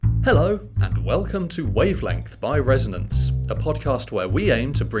Hello, and welcome to Wavelength by Resonance, a podcast where we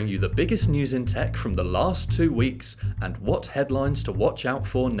aim to bring you the biggest news in tech from the last 2 weeks and what headlines to watch out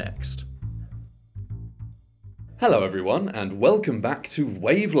for next. Hello everyone, and welcome back to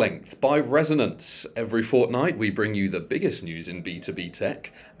Wavelength by Resonance. Every fortnight we bring you the biggest news in B2B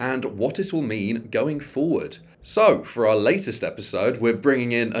tech and what it will mean going forward. So, for our latest episode, we're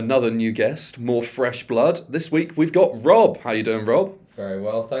bringing in another new guest, more fresh blood. This week we've got Rob. How you doing, Rob? Very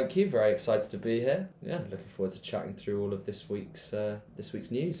well, thank you. Very excited to be here. Yeah, looking forward to chatting through all of this week's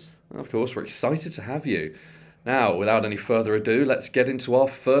news. Of course, we're excited to have you. Now, without any further ado, let's get into our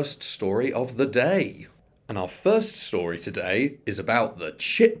first story of the day. And our first story today is about the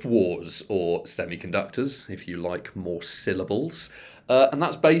chip wars, or semiconductors, if you like more syllables. And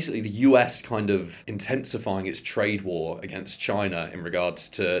that's basically the US kind of intensifying its trade war against China in regards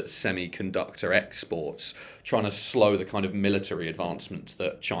to semiconductor exports, trying to slow the kind of military advancements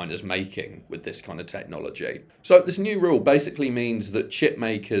that China's making with this kind of technology. So this new rule basically means that chip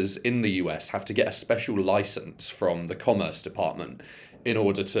makers in the US have to get a special license from the Commerce Department in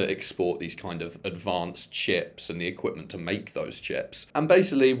order to export these kind of advanced chips and the equipment to make those chips. And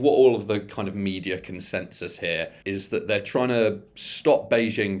basically what all of the kind of media consensus here is that they're trying to stop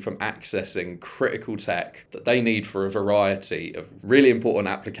Beijing from accessing critical tech that they need for a variety of really important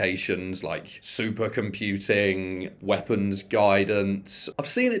applications like supercomputing, weapons guidance. I've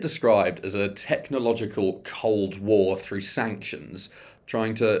seen it described as a technological Cold War through sanctions,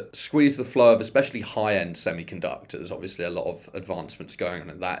 trying to squeeze the flow of especially high-end semiconductors. Obviously, a lot of advancements going on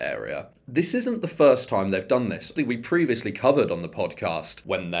in that area. This isn't the first time they've done this. We previously covered on the podcast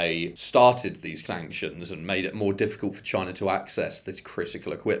when they started these sanctions and made it more difficult for China to access this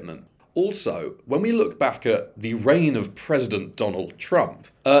critical equipment. Also, when we look back at the reign of President Donald Trump,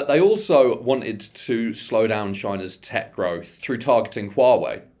 they also wanted to slow down China's tech growth through targeting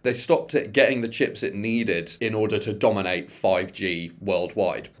Huawei. They stopped it getting the chips it needed in order to dominate 5G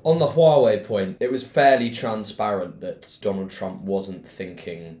worldwide. On the Huawei point, it was fairly transparent that Donald Trump wasn't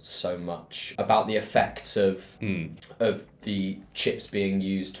thinking so much about the effects of the chips being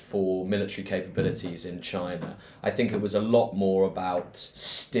used for military capabilities in China. I think it was a lot more about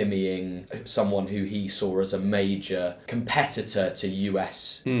stymieing someone who he saw as a major competitor to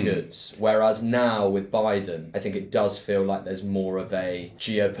US goods. Whereas now with Biden, I think it does feel like there's more of a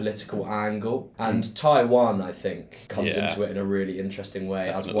geopolitical angle. And Taiwan, I think, comes into it in a really interesting way.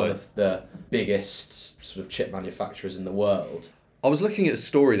 Definitely. As one of the biggest sort of chip manufacturers in the world. I was looking at a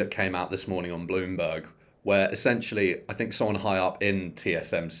story that came out this morning on Bloomberg, where essentially, I think someone high up in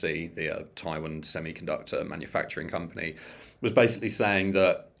TSMC, the Taiwan semiconductor manufacturing company, was basically saying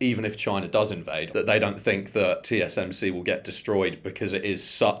that even if China does invade, that they don't think that TSMC will get destroyed because it is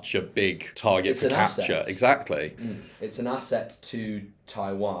such a big target for capture. Asset. Exactly. It's an asset to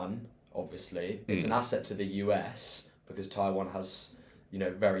Taiwan, obviously. It's an asset to the US because Taiwan has,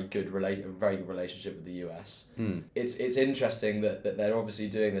 very good relationship with the US. It's interesting that they're obviously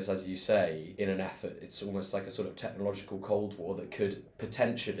doing this, as you say, in an effort. It's almost like a sort of technological Cold War that could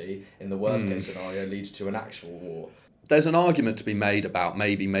potentially, in the worst case scenario, lead to an actual war. There's an argument to be made about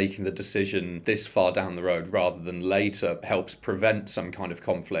maybe making the decision this far down the road rather than later helps prevent some kind of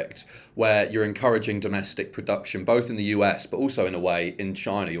conflict where you're encouraging domestic production both in the US but also in a way in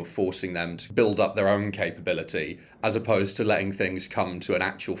China. You're forcing them to build up their own capability as opposed to letting things come to an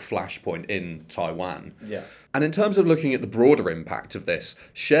actual flashpoint in Taiwan. Yeah. And in terms of looking at the broader impact of this,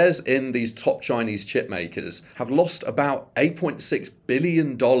 shares in these top Chinese chip makers have lost about $8.6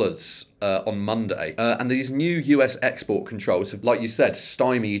 billion on Monday. And these new US export controls have, like you said,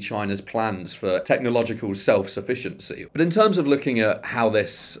 stymied China's plans for technological self-sufficiency. But in terms of looking at how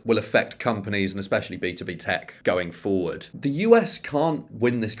this will affect companies and especially B2B tech going forward, the US can't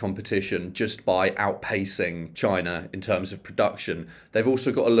win this competition just by outpacing China in terms of production. They've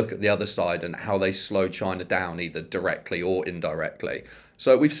also got to look at the other side and how they slow China down either directly or indirectly.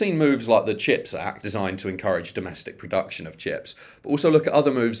 So we've seen moves like the CHIPS Act designed to encourage domestic production of chips, but also look at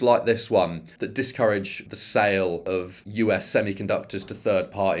other moves like this one that discourage the sale of US semiconductors to third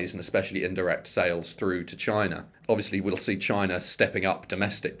parties and especially indirect sales through to China. Obviously, we'll see China stepping up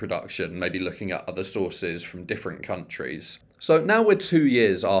domestic production, maybe looking at other sources from different countries. So now we're 2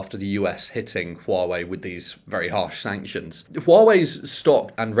 years after the US hitting Huawei with these very harsh sanctions. Huawei's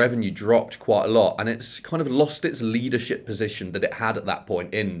stock and revenue dropped quite a lot, and it's kind of lost its leadership position that it had at that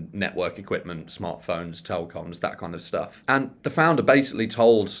point in network equipment, smartphones, telecoms, that kind of stuff. And the founder basically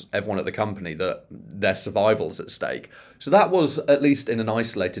told everyone at the company that their survival's at stake. So that was, at least in an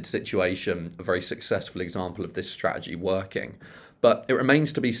isolated situation, a very successful example of this strategy working. But it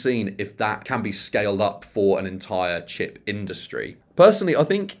remains to be seen if that can be scaled up for an entire chip industry. Personally, I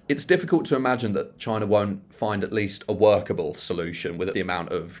think it's difficult to imagine that China won't find at least a workable solution with the amount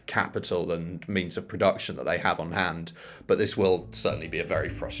of capital and means of production that they have on hand, but this will certainly be a very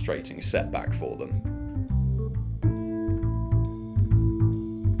frustrating setback for them.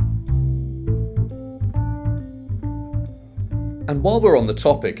 And while we're on the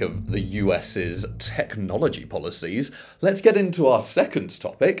topic of the US's technology policies, let's get into our second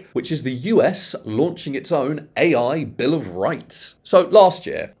topic, which is the US launching its own AI Bill of Rights. So last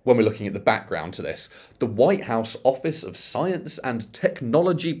year, when we're looking at the background to this, the White House Office of Science and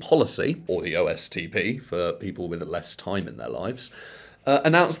Technology Policy, or the OSTP for people with less time in their lives,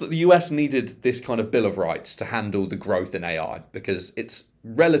 announced that the US needed this kind of Bill of Rights to handle the growth in AI because it's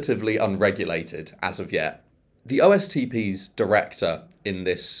relatively unregulated as of yet. The OSTP's director in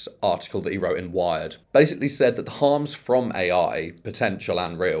this article that he wrote in Wired basically said that the harms from AI, potential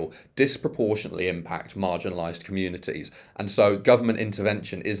and real, disproportionately impact marginalised communities, and so government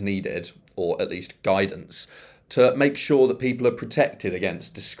intervention is needed, or at least guidance, to make sure that people are protected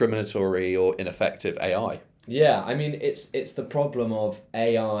against discriminatory or ineffective AI. Yeah, I mean, it's the problem of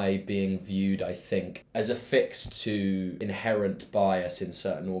AI being viewed, I think, as affixed to inherent bias in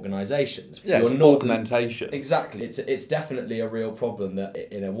certain organisations. Yeah, it's an augmentation. Exactly. It's definitely a real problem that,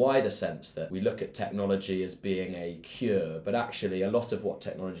 in a wider sense, that we look at technology as being a cure, but actually a lot of what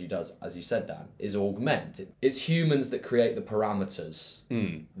technology does, as you said, Dan, is augment. It's humans that create the parameters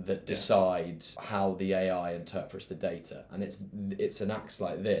that decide how the AI interprets the data, and it's an act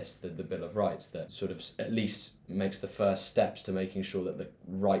like this, the Bill of Rights, that sort of at least makes the first steps to making sure that the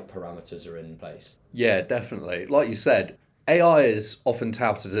right parameters are in place. Yeah, definitely. Like you said, AI is often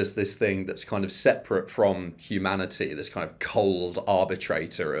touted as this thing that's kind of separate from humanity, this kind of cold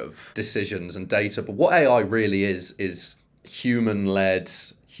arbitrator of decisions and data. But what AI really is human-led,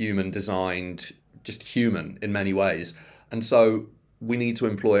 human-designed, just human in many ways. And so we need to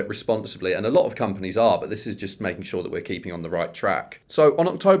employ it responsibly, and a lot of companies are, but this is just making sure that we're keeping on the right track. So on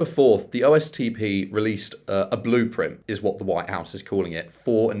October 4th, the OSTP released a blueprint, is what the White House is calling it,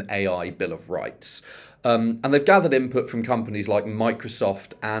 for an AI Bill of Rights. And they've gathered input from companies like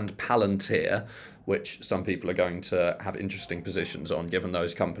Microsoft and Palantir, which some people are going to have interesting positions on, given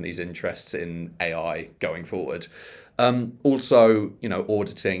those companies' interests in AI going forward. Also,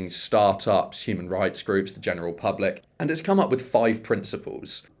 auditing startups, human rights groups, the general public. And it's come up with 5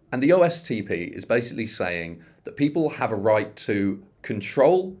 principles. And the OSTP is basically saying that people have a right to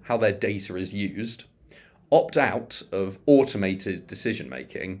control how their data is used, opt out of automated decision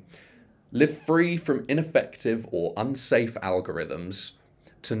making, live free from ineffective or unsafe algorithms,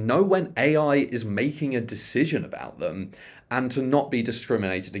 to know when AI is making a decision about them, and to not be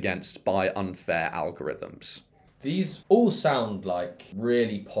discriminated against by unfair algorithms. These all sound like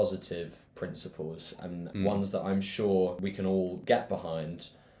really positive principles and ones that I'm sure we can all get behind.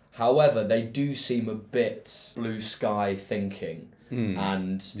 However, they do seem a bit blue sky thinking.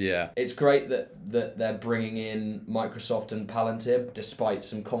 And it's great that they're bringing in Microsoft and Palantir despite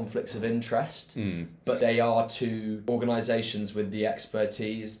some conflicts of interest, but they are two organisations with the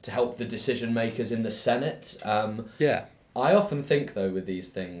expertise to help the decision makers in the Senate. I often think, though, with these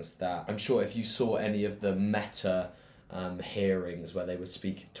things that I'm sure if you saw any of the Meta hearings where they were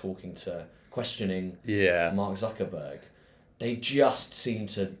questioning Mark Zuckerberg, they just seem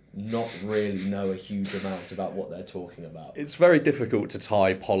to not really know a huge amount about what they're talking about. It's very difficult to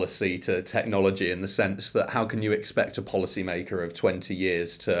tie policy to technology in the sense that how can you expect a policymaker of 20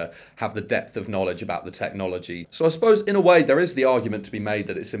 years to have the depth of knowledge about the technology? So I suppose in a way there is the argument to be made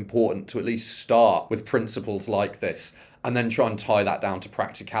that it's important to at least start with principles like this and then try and tie that down to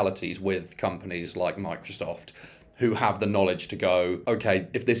practicalities with companies like Microsoft, who have the knowledge to go, okay,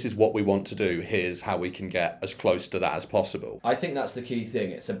 if this is what we want to do, here's how we can get as close to that as possible. I think that's the key thing.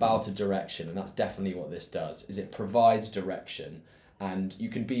 It's about a direction, and that's definitely what this does, is it provides direction, and you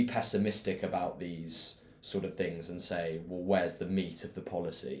can be pessimistic about these sort of things and say, well, where's the meat of the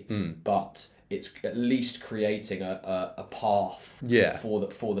policy? But it's at least creating a path for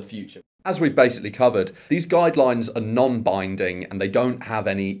the future. As we've basically covered, these guidelines are non-binding and they don't have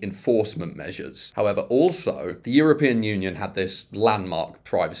any enforcement measures. However, also, the European Union had this landmark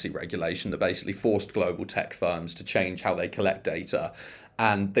privacy regulation that basically forced global tech firms to change how they collect data,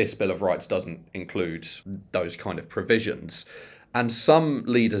 and this Bill of Rights doesn't include those kind of provisions. And some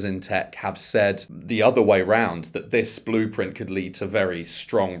leaders in tech have said the other way round, that this blueprint could lead to very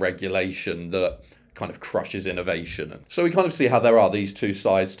strong regulation that kind of crushes innovation. And so we kind of see how there are these two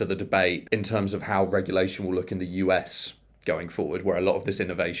sides to the debate in terms of how regulation will look in the US going forward, where a lot of this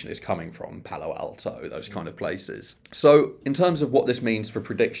innovation is coming from, Palo Alto, those kind of places. So in terms of what this means for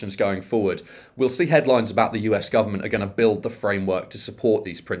predictions going forward, we'll see headlines about the US government are going to build the framework to support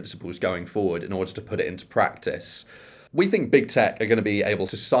these principles going forward in order to put it into practice. We think big tech are going to be able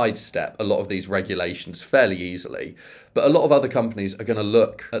to sidestep a lot of these regulations fairly easily, but a lot of other companies are going to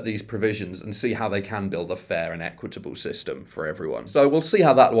look at these provisions and see how they can build a fair and equitable system for everyone. So we'll see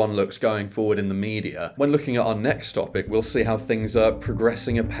how that one looks going forward in the media. When looking at our next topic, we'll see how things are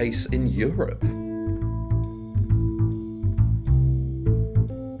progressing apace in Europe.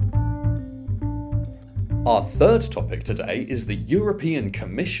 Our third topic today is the European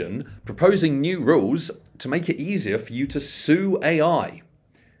Commission proposing new rules to make it easier for you to sue AI.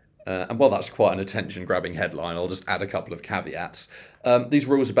 And while that's quite an attention-grabbing headline, I'll just add a couple of caveats. These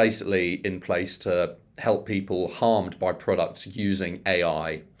rules are basically in place to help people harmed by products using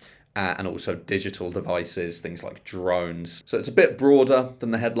AI and also digital devices, things like drones. So it's a bit broader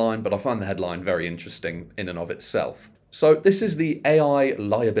than the headline, but I find the headline very interesting in and of itself. So this is the AI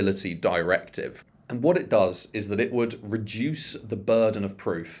Liability Directive. And what it does is that it would reduce the burden of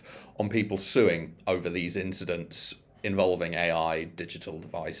proof on people suing over these incidents involving AI digital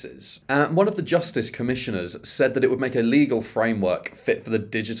devices. And one of the Justice Commissioners said that it would make a legal framework fit for the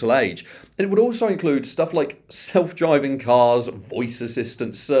digital age. It would also include stuff like self-driving cars, voice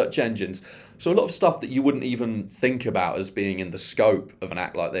assistants, search engines. So a lot of stuff that you wouldn't even think about as being in the scope of an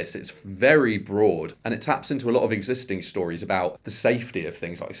act like this. It's very broad, and it taps into a lot of existing stories about the safety of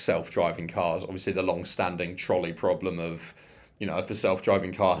things like self-driving cars. Obviously the long-standing trolley problem of, if a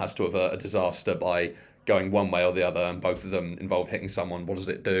self-driving car has to avert a disaster by going one way or the other, and both of them involve hitting someone, what does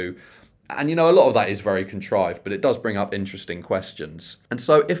it do? And a lot of that is very contrived, but it does bring up interesting questions. And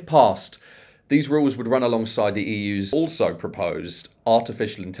so if passed, these rules would run alongside the EU's also proposed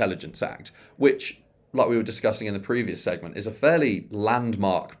Artificial Intelligence Act, which, like we were discussing in the previous segment, is a fairly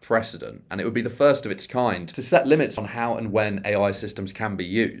landmark precedent, and it would be the first of its kind to set limits on how and when AI systems can be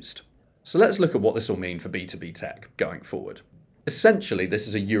used. So let's look at what this will mean for B2B tech going forward. Essentially, this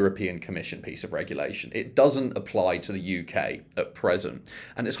is a European Commission piece of regulation. It doesn't apply to the UK at present.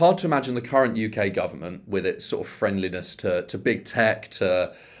 And it's hard to imagine the current UK government, with its sort of friendliness to big tech,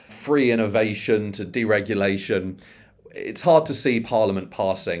 to free innovation, to deregulation, it's hard to see Parliament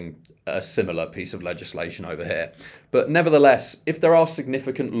passing a similar piece of legislation over here. But nevertheless, if there are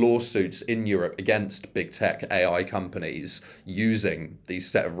significant lawsuits in Europe against big tech AI companies using these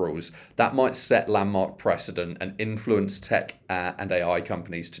set of rules, that might set landmark precedent and influence tech and AI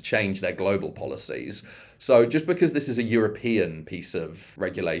companies to change their global policies. So just because this is a European piece of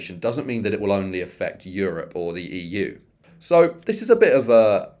regulation doesn't mean that it will only affect Europe or the EU. So this is a bit of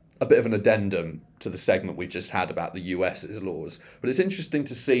an addendum to the segment we just had about the US's laws. But it's interesting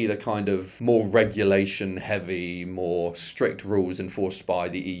to see the kind of more regulation-heavy, more strict rules enforced by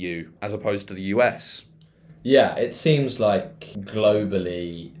the EU as opposed to the US. Yeah, it seems like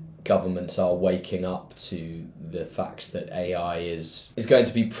globally governments are waking up to the fact that AI is going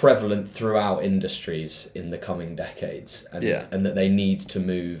to be prevalent throughout industries in the coming decades, and that they need to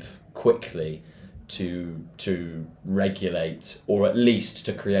move quickly to regulate, or at least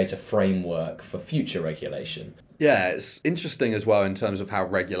to create a framework for future regulation. Yeah, it's interesting as well in terms of how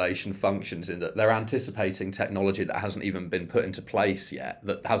regulation functions, in that they're anticipating technology that hasn't even been put into place yet,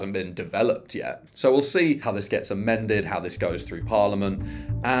 that hasn't been developed yet. So we'll see how this gets amended, how this goes through Parliament,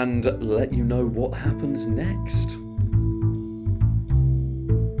 and let you know what happens next.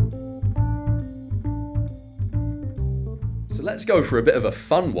 So let's go for a bit of a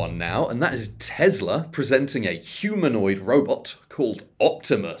fun one now, and that is Tesla presenting a humanoid robot called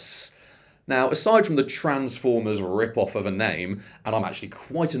Optimus. Now, aside from the Transformers rip-off of a name, and I'm actually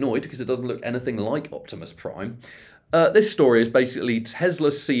quite annoyed because it doesn't look anything like Optimus Prime, this story is basically Tesla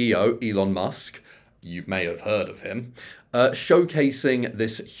CEO Elon Musk, you may have heard of him, showcasing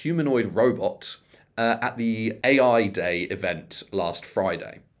this humanoid robot at the AI Day event last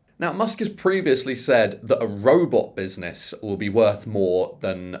Friday. Now, Musk has previously said that a robot business will be worth more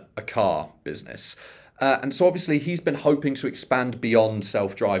than a car business. And so obviously he's been hoping to expand beyond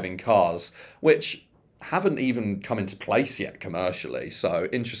self-driving cars, which haven't even come into place yet commercially. So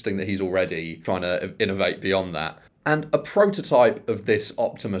interesting that he's already trying to innovate beyond that. And a prototype of this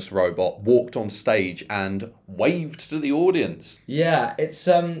Optimus robot walked on stage and waved to the audience. Yeah, it's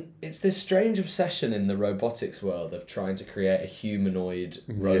this strange obsession in the robotics world of trying to create a humanoid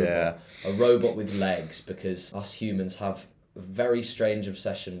robot, a robot with legs, because us humans have a very strange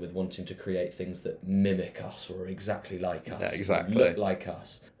obsession with wanting to create things that mimic us or are exactly like us. Yeah, exactly. Look like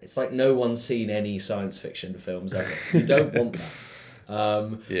us. It's like no one's seen any science fiction films ever. You don't want that.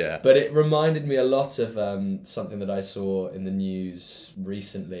 Yeah. But it reminded me a lot of something that I saw in the news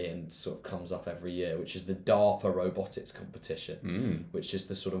recently and sort of comes up every year, which is the DARPA robotics competition, which is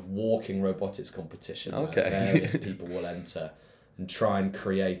the sort of walking robotics competition where various people will enter and try and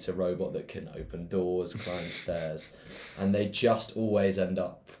create a robot that can open doors, climb stairs, and they just always end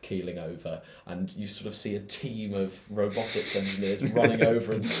up keeling over, and you sort of see a team of robotics engineers running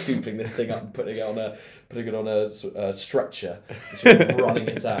over and scooping this thing up and putting it on a stretcher, and sort of running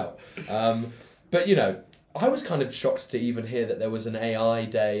it out. But you know, I was kind of shocked to even hear that there was an AI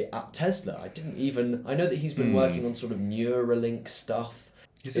day at Tesla. I know that he's been working on sort of Neuralink stuff.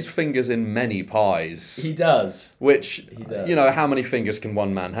 His fingers in many pies. He does. Which, you know, how many fingers can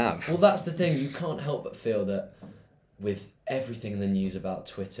one man have? Well, that's the thing. You can't help but feel that with everything in the news about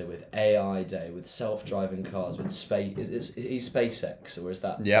Twitter, with AI Day, with self-driving cars, with space... Is SpaceX, or is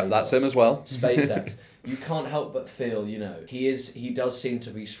that... Yeah, that's him as well. SpaceX. You can't help but feel, you know, he does seem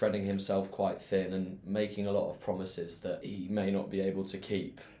to be spreading himself quite thin and making a lot of promises that he may not be able to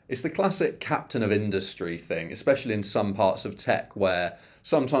keep. It's the classic captain of industry thing, especially in some parts of tech where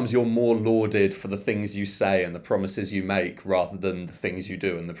sometimes you're more lauded for the things you say and the promises you make rather than the things you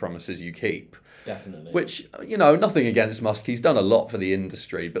do and the promises you keep. Definitely. Which, you know, nothing against Musk, he's done a lot for the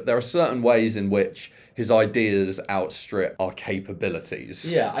industry, but there are certain ways in which his ideas outstrip our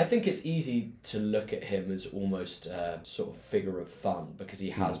capabilities. Yeah, I think it's easy to look at him as almost a sort of figure of fun because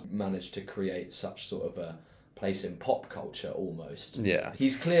he has managed to create such sort of a place in pop culture almost. Yeah.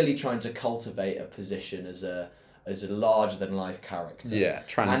 He's clearly trying to cultivate a position as a larger than life character. Yeah,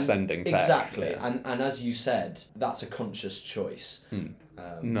 transcending tech. Exactly. Yeah. And as you said, that's a conscious choice.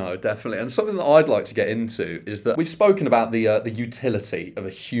 No, definitely. And something that I'd like to get into is that we've spoken about the utility of a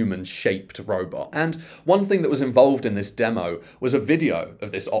human-shaped robot. And one thing that was involved in this demo was a video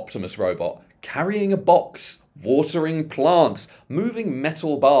of this Optimus robot carrying a box, watering plants, moving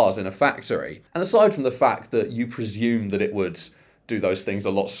metal bars in a factory. And aside from the fact that you presume that it would do those things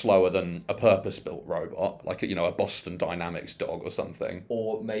a lot slower than a purpose-built robot, like, you know, a Boston Dynamics dog or something.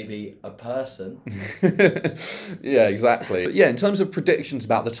 Or maybe a person. Yeah, exactly. But yeah, in terms of predictions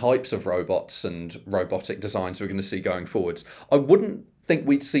about the types of robots and robotic designs we're going to see going forwards, I wouldn't think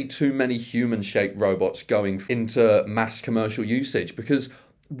we'd see too many human-shaped robots going into mass commercial usage because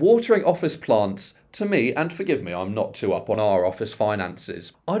watering office plants, to me, and forgive me, I'm not too up on our office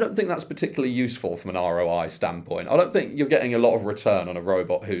finances, I don't think that's particularly useful from an ROI standpoint. I don't think you're getting a lot of return on a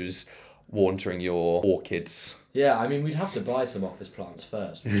robot who's watering your orchids. Yeah, I mean, we'd have to buy some office plants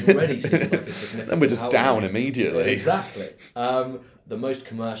first, which already seems like a significant Then we're just outlay. down immediately. Yeah, exactly. The most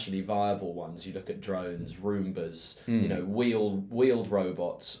commercially viable ones, you look at drones, Roombas, you know, wheeled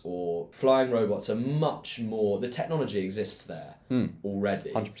robots or flying robots are much more... The technology exists there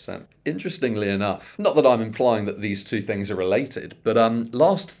already. 100%. Interestingly enough, not that I'm implying that these two things are related, but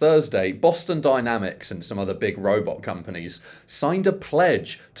last Thursday, Boston Dynamics and some other big robot companies signed a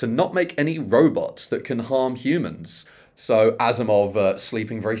pledge to not make any robots that can harm humans. So Asimov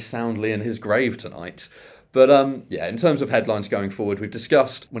sleeping very soundly in his grave tonight. But yeah, in terms of headlines going forward, we've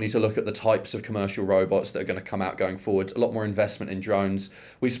discussed we need to look at the types of commercial robots that are going to come out going forwards, a lot more investment in drones.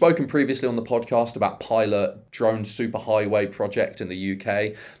 We've spoken previously on the podcast about Pilot Drone Superhighway project in the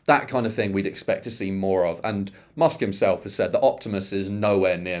UK. That kind of thing we'd expect to see more of. And Musk himself has said that Optimus is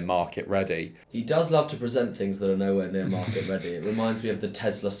nowhere near market ready. He does love to present things that are nowhere near market ready. It reminds me of the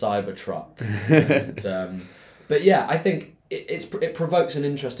Tesla Cybertruck. And, but yeah, I think it provokes an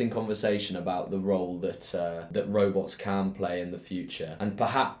interesting conversation about the role that robots can play in the future, and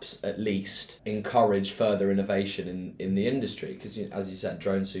perhaps at least encourage further innovation in the industry. Because as you said,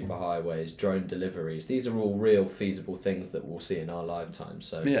 drone superhighways, drone deliveries, these are all real feasible things that we'll see in our lifetime.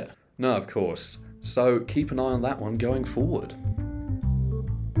 So yeah, no, of course. So keep an eye on that one going forward.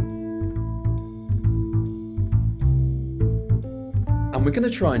 And we're going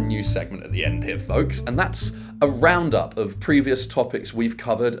to try a new segment at the end here, folks, and that's a roundup of previous topics we've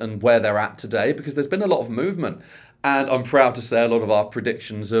covered and where they're at today, because there's been a lot of movement, and I'm proud to say a lot of our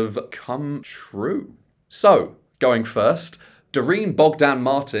predictions have come true. So, going first, Doreen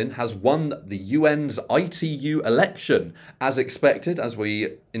Bogdan-Martin has won the UN's ITU election. As expected, as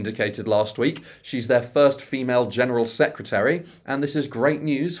we indicated last week, she's their first female General Secretary, and this is great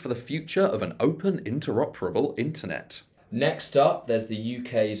news for the future of an open, interoperable internet. Next up, there's the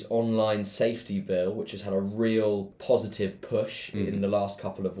UK's online safety bill, which has had a real positive push in the last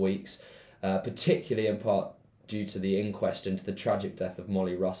couple of weeks, particularly in part due to the inquest into the tragic death of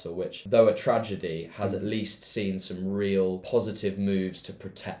Molly Russell, which, though a tragedy, has at least seen some real positive moves to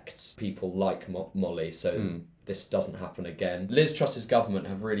protect people like Molly, so this doesn't happen again. Liz Truss's government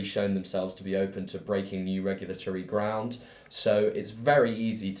have really shown themselves to be open to breaking new regulatory ground. So it's very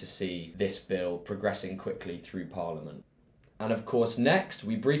easy to see this bill progressing quickly through Parliament. And of course, next,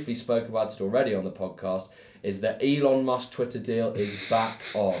 we briefly spoke about it already on the podcast, is that Elon Musk Twitter deal is back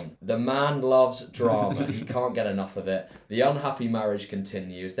on. The man loves drama. He can't get enough of it. The unhappy marriage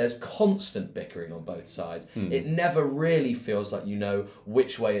continues. There's constant bickering on both sides. It never really feels like you know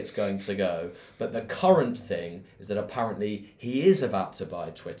which way it's going to go. But the current thing is that apparently he is about to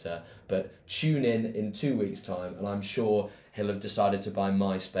buy Twitter, but tune in 2 weeks' time, and I'm sure he'll have decided to buy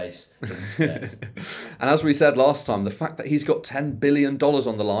MySpace instead. And as we said last time, the fact that he's got $10 billion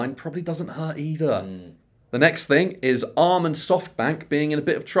on the line probably doesn't hurt either. The next thing is Arm and SoftBank being in a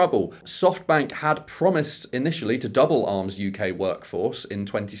bit of trouble. SoftBank had promised initially to double Arm's UK workforce in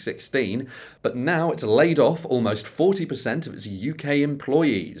 2016, but now it's laid off almost 40% of its UK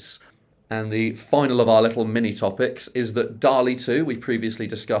employees. And the final of our little mini topics is that DALL-E 2, we've previously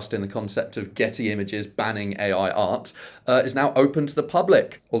discussed in the concept of Getty Images banning AI art, is now open to the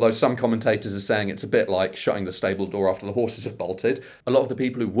public. Although some commentators are saying it's a bit like shutting the stable door after the horses have bolted. A lot of the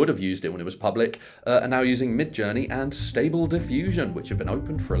people who would have used it when it was public are now using Midjourney and Stable Diffusion, which have been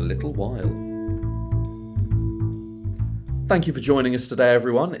open for a little while. Thank you for joining us today,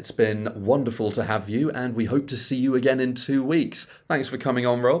 everyone. It's been wonderful to have you, and we hope to see you again in 2 weeks. Thanks for coming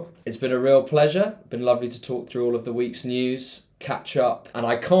on, Rob. It's been a real pleasure. Been lovely to talk through all of the week's news, catch up, and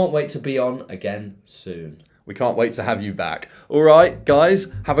I can't wait to be on again soon. We can't wait to have you back. All right, guys,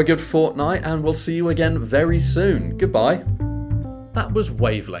 have a good fortnight, and we'll see you again very soon. Goodbye. That was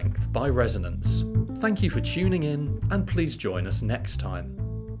Wavelength by Resonance. Thank you for tuning in, and please join us next time.